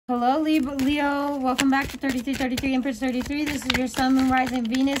Hello, Leo. Welcome back to 3333 Empress 33. This is your Sun, Moon, Rising,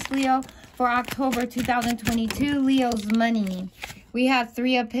 Venus, Leo, for October 2022. Leo's money. We have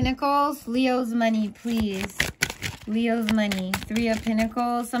Three of Pentacles. Leo's money, please. Leo's money. Three of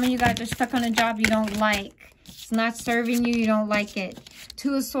Pentacles. Some of you guys are stuck on a job you don't like. It's not serving you. You don't like it.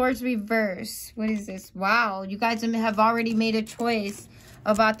 Two of Swords reverse. What is this? Wow. You guys have already made a choice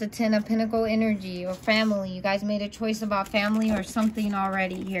about the Ten of Pentacle energy or family. You guys made a choice about family or something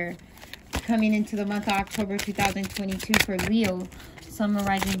already here. Coming into the month of October 2022 for Leo. Sun, Moon,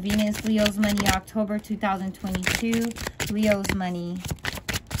 Rising, Venus. Leo's money, October 2022. Leo's money.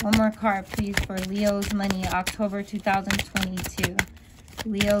 One more card, please, for Leo's money, October 2022.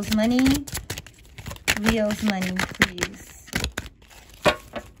 Leo's money. Leo's money, please.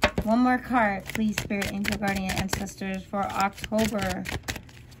 One more card, please, Spirit, Angel, Guardian, Ancestors, for October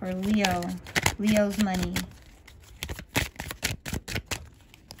for Leo. Leo's money.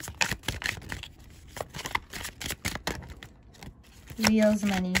 Leo's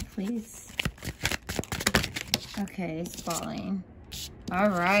money, please. Okay, it's falling. All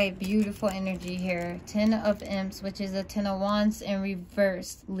right, beautiful energy here. Ten of Imps, which is a Ten of Wands in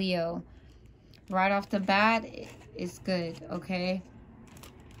reverse, Leo. Right off the bat, it's good, okay?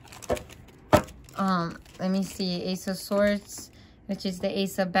 Let me see. Ace of Swords, which is the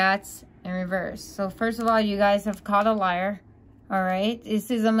Ace of Bats in reverse. So first of all, you guys have caught a liar. All right.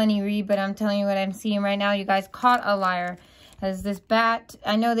 This is a money read, but I'm telling you what I'm seeing right now. You guys caught a liar. As this bat,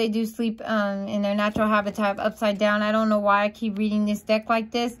 I know they do sleep in their natural habitat upside down. I don't know why I keep reading this deck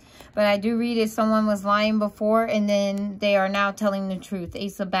like this, but I do read if someone was lying before and then they are now telling the truth.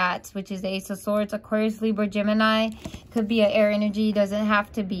 Ace of Bats, which is the Ace of Swords, Aquarius, Libra, Gemini. Could be an air energy, doesn't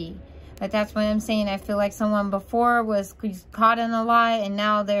have to be. But that's what I'm saying. I feel like someone before was caught in a lie and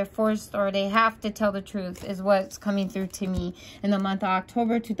now they're forced or they have to tell the truth is what's coming through to me in the month of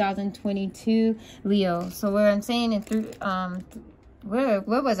October 2022, Leo. So what I'm saying is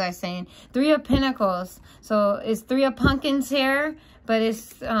what was I saying? Three of Pentacles. So it's Three of Pumpkins here, but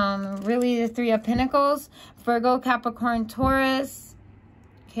it's really the Three of Pentacles. Virgo, Capricorn, Taurus.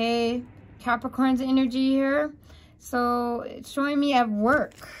 Okay, Capricorn's energy here. So it's showing me at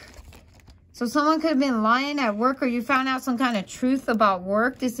work. So someone could have been lying at work or you found out some kind of truth about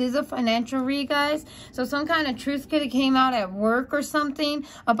work. This is a financial read, guys. So some kind of truth could have came out at work or something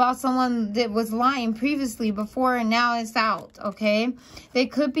about someone that was lying previously before and now it's out, okay? They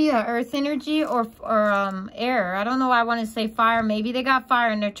could be a earth energy or air. I don't know why I want to say fire. Maybe they got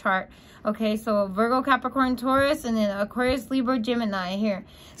fire in their chart. Okay, so Virgo, Capricorn, Taurus, and then Aquarius, Libra, Gemini here.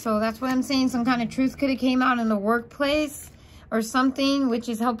 So that's what I'm saying. Some kind of truth could have came out in the workplace or something, which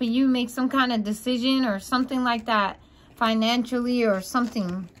is helping you make some kind of decision or something like that financially or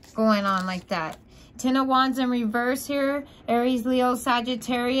something going on like that. Ten of Wands in reverse here. Aries, Leo,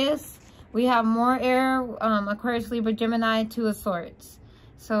 Sagittarius. We have more air. Aquarius, Libra, Gemini, Two of Swords.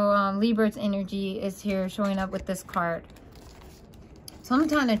 So Libra's energy is here showing up with this card. Some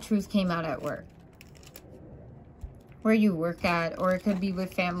kind of truth came out at work. Where you work at, or it could be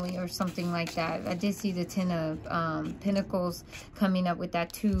with family or something like that. I did see the Ten of Pentacles coming up with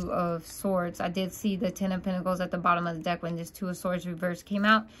that Two of Swords. I did see the Ten of Pentacles at the bottom of the deck when this Two of Swords reverse came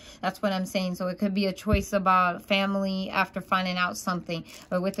out. That's what I'm saying. So it could be a choice about family after finding out something.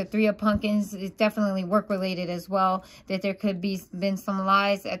 But with the Three of Pumpkins, it's definitely work related as well. That there could be been some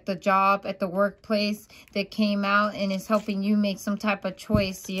lies at the job, at the workplace that came out and is helping you make some type of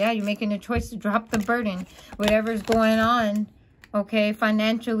choice. Yeah, you're making a choice to drop the burden. Whatever's going on, okay,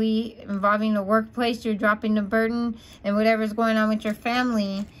 financially involving the workplace, you're dropping the burden, and whatever's going on with your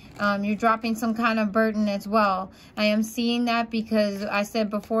family, you're dropping some kind of burden as well. I am seeing that because I said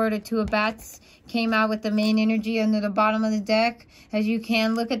before the Two of Bats came out with the main energy under the bottom of the deck. As you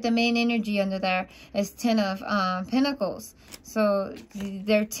can look at the main energy under there as Ten of Pentacles. So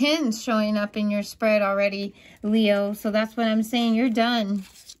there are tens showing up in your spread already, Leo. So that's what I'm saying. You're done.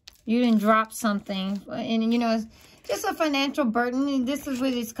 You didn't drop something, and you know, just a financial burden. And this is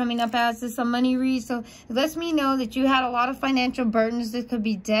what it's coming up as. This is a money read. So it lets me know that you had a lot of financial burdens. This could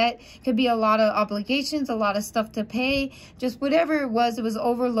be debt, could be a lot of obligations, a lot of stuff to pay, just whatever it was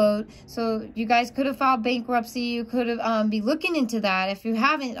overload. So you guys could have filed bankruptcy. You could have be looking into that if you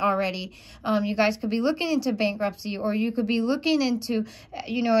haven't already. You guys could be looking into bankruptcy, or you could be looking into,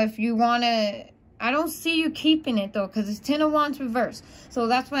 you know, if you want to. I don't see you keeping it though, because it's Ten of Wands reverse. So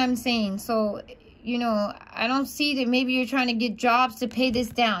that's what I'm saying. So you know, I don't see that maybe you're trying to get jobs to pay this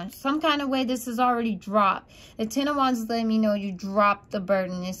down. Some kind of way this is already dropped. The Ten of Wands is letting me know you dropped the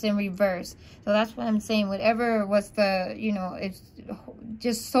burden. It's in reverse. So that's what I'm saying. Whatever was the, you know, it's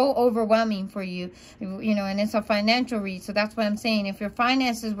just so overwhelming for you, you know, and it's a financial read. So that's what I'm saying. If your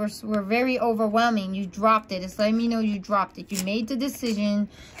finances were very overwhelming, you dropped it. It's letting me know you dropped it. You made the decision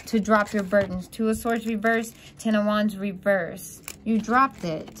to drop your burdens. Two of Swords reverse, Ten of Wands reverse. You dropped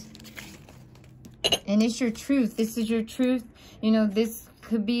it. And it's your truth. This is your truth. You know, this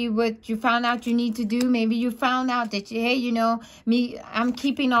could be what you found out you need to do. Maybe you found out that, hey, you know, I'm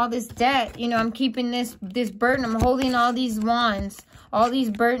keeping all this debt. You know, I'm keeping this burden. I'm holding all these wands, all these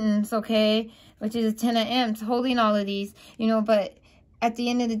burdens, okay? Which is a Ten of Imps, holding all of these, you know. But at the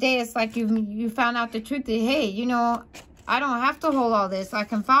end of the day, it's like you found out the truth that, hey, you know, I don't have to hold all this. I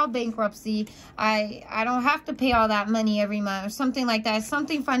can file bankruptcy. I don't have to pay all that money every month or something like that.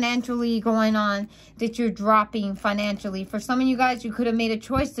 Something financially going on that you're dropping financially. For some of you guys, you could have made a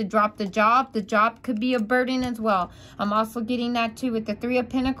choice to drop the job. The job could be a burden as well. I'm also getting that too with the Three of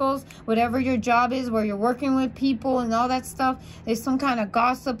Pentacles. Whatever your job is, where you're working with people and all that stuff, there's some kind of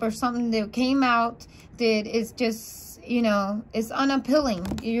gossip or something that came out that is just, you know, it's unappealing.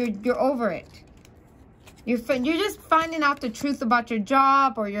 You're over it. You're just finding out the truth about your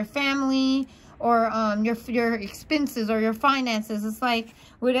job or your family or your expenses or your finances. It's like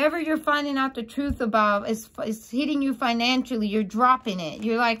whatever you're finding out the truth about is hitting you financially. You're dropping it.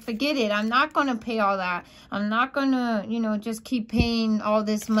 You're like, forget it. I'm not going to pay all that. I'm not going to, you know, just keep paying all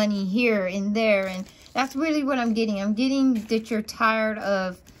this money here and there. And that's really what I'm getting. I'm getting that you're tired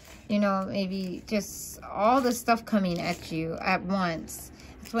of, you know, maybe just all the stuff coming at you at once.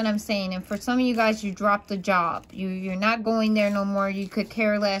 What I'm saying. And for some of you guys, you dropped the job. You're not going there no more. You could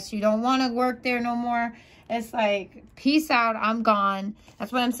care less. You don't want to work there no more. It's like, peace out, I'm gone.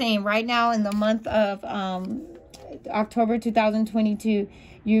 That's what I'm saying. Right now in the month of October 2022,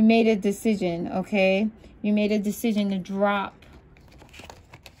 you made a decision, okay? You made a decision to drop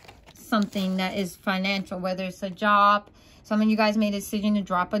something that is financial, whether it's a job. Some of you guys made a decision to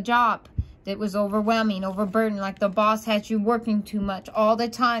drop a job that was overwhelming, overburdened, like the boss had you working too much all the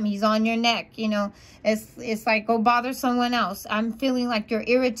time. He's on your neck, you know. It's like, go bother someone else. I'm feeling like you're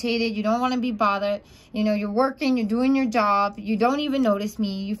irritated. You don't want to be bothered. You know, you're working, you're doing your job. You don't even notice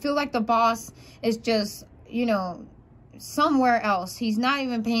me. You feel like the boss is just, you know, somewhere else. He's not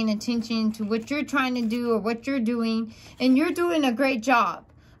even paying attention to what you're trying to do or what you're doing. And you're doing a great job,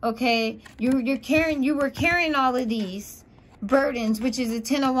 okay? You were carrying all of these burdens, which is a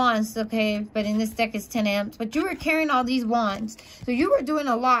Ten of Wands, okay? But in this deck, it's 10 amps. But you were carrying all these wands. So you were doing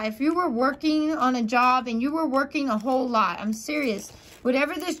a lot. If you were working on a job and you were working a whole lot, I'm serious.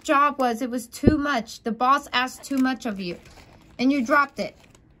 Whatever this job was, it was too much. The boss asked too much of you. And you dropped it.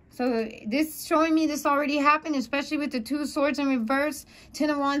 So this showing me this already happened, especially with the Two of Swords in reverse.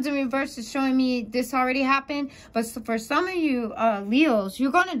 10 of Wands in reverse is showing me this already happened. But for some of you Leos,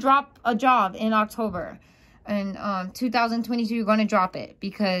 you're going to drop a job in October. In 2022, you're going to drop it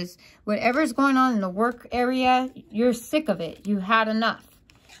because whatever's going on in the work area, you're sick of it. You had enough.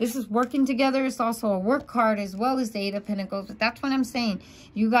 This is working together. It's also a work card as well as the Eight of Pentacles. But that's what I'm saying.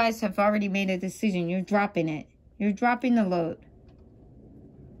 You guys have already made a decision. You're dropping it. You're dropping the load.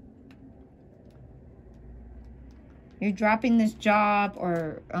 You're dropping this job,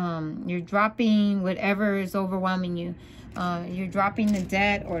 or you're dropping whatever is overwhelming you. You're dropping the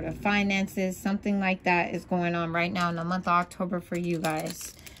debt or the finances. Something like that is going on right now in the month of October for you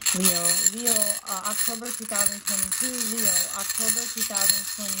guys. Leo, October 2022. Leo, October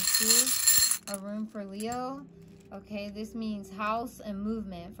 2022. A room for Leo. Okay, this means house and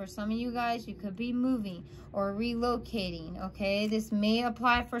movement. For some of you guys, you could be moving or relocating. Okay, this may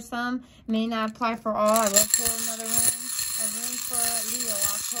apply for some, may not apply for all. I will pull another room. A room for Leo,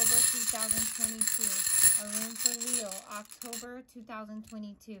 October 2022. A room for Leo, October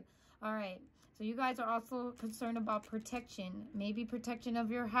 2022. All right. So you guys are also concerned about protection. Maybe protection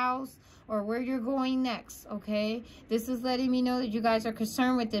of your house or where you're going next. Okay. This is letting me know that you guys are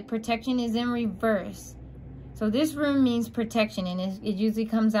concerned with it. Protection is in reverse. So this room means protection, and it usually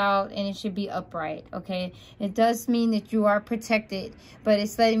comes out and it should be upright, okay? It does mean that you are protected, but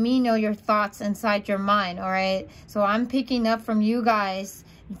it's letting me know your thoughts inside your mind, all right? So I'm picking up from you guys,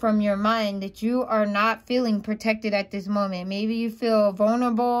 from your mind, that you are not feeling protected at this moment. Maybe you feel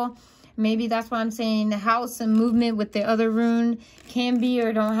vulnerable. Maybe that's why I'm saying the house and movement with the other rune can be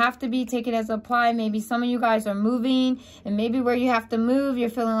or don't have to be. Take it as apply. Maybe some of you guys are moving, and maybe where you have to move, you're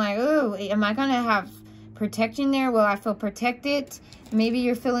feeling like, oh, am I going to have protection there. Will I feel protected? Maybe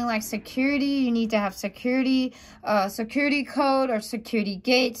you're feeling like security. You need to have security, security code or security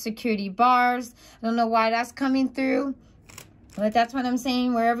gate, security bars. I don't know why that's coming through, but that's what I'm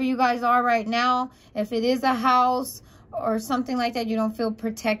saying. Wherever you guys are right now, if it is a house or something like that, you don't feel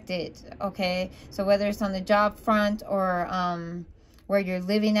protected, okay? So whether it's on the job front or where you're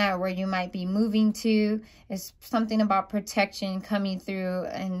living at or where you might be moving to, it's something about protection coming through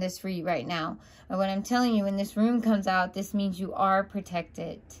in this read right now. And what I'm telling you, when this room comes out, this means you are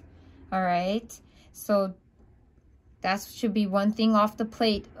protected, all right? So that should be one thing off the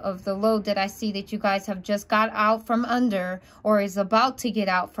plate of the load that I see that you guys have just got out from under or is about to get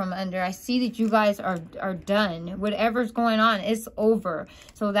out from under. I see that you guys are done. Whatever's going on, it's over.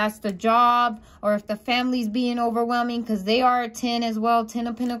 So that's the job, or if the family's being overwhelming, because they are a 10 as well. 10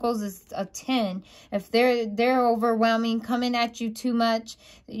 of Pentacles is a 10. If they're overwhelming, coming at you too much,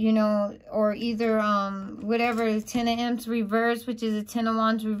 you know, or either whatever, 10 of Imps reverse, which is a 10 of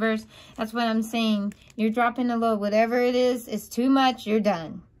Wands reverse. That's what I'm saying. You're dropping the load. Whatever it is, it's too much. You're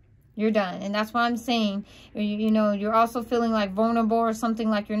done. You're done. And that's why I'm saying, you know, you're also feeling like vulnerable or something,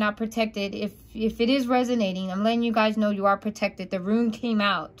 like you're not protected. If it is resonating, I'm letting you guys know you are protected. The rune came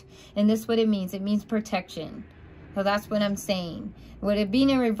out. And this is what it means. It means protection. So that's what I'm saying. With it being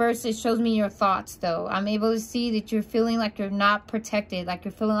in reverse, it shows me your thoughts, though. I'm able to see that you're feeling like you're not protected, like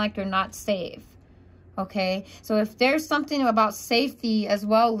you're feeling like you're not safe. Okay? So if there's something about safety as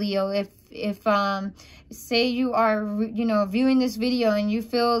well, Leo, if say you are, you know, viewing this video and you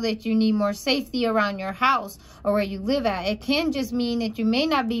feel that you need more safety around your house or where you live at, it can just mean that you may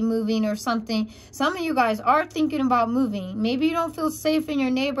not be moving or something. Some of you guys are thinking about moving. Maybe you don't feel safe in your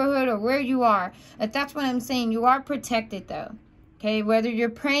neighborhood or where you are. But that's what I'm saying. You are protected, though. Okay, whether you're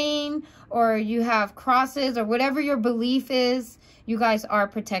praying or you have crosses or whatever your belief is, you guys are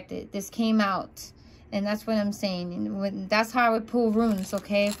protected. This came out. And that's what I'm saying. And that's how I would pull runes,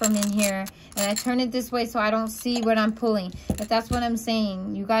 okay, from in here. And I turn it this way so I don't see what I'm pulling. But that's what I'm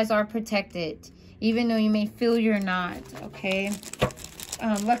saying. You guys are protected, even though you may feel you're not, okay?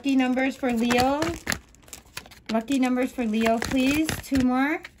 Lucky numbers for Leo. Lucky numbers for Leo, please. 2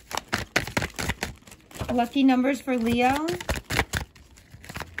 more. Lucky numbers for Leo.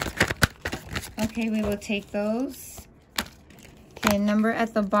 Okay, we will take those. Okay, number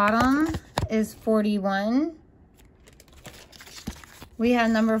at the bottom is 41. We have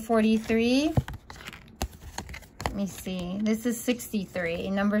number 43. Let me see. This is 63.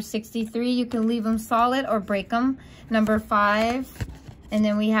 Number 63, you can leave them solid or break them. Number 5. And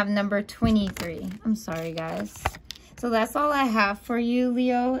then we have number 23. I'm sorry, guys. So that's all I have for you,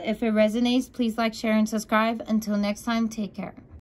 Leo. If it resonates, please like, share, and subscribe. Until next time, take care.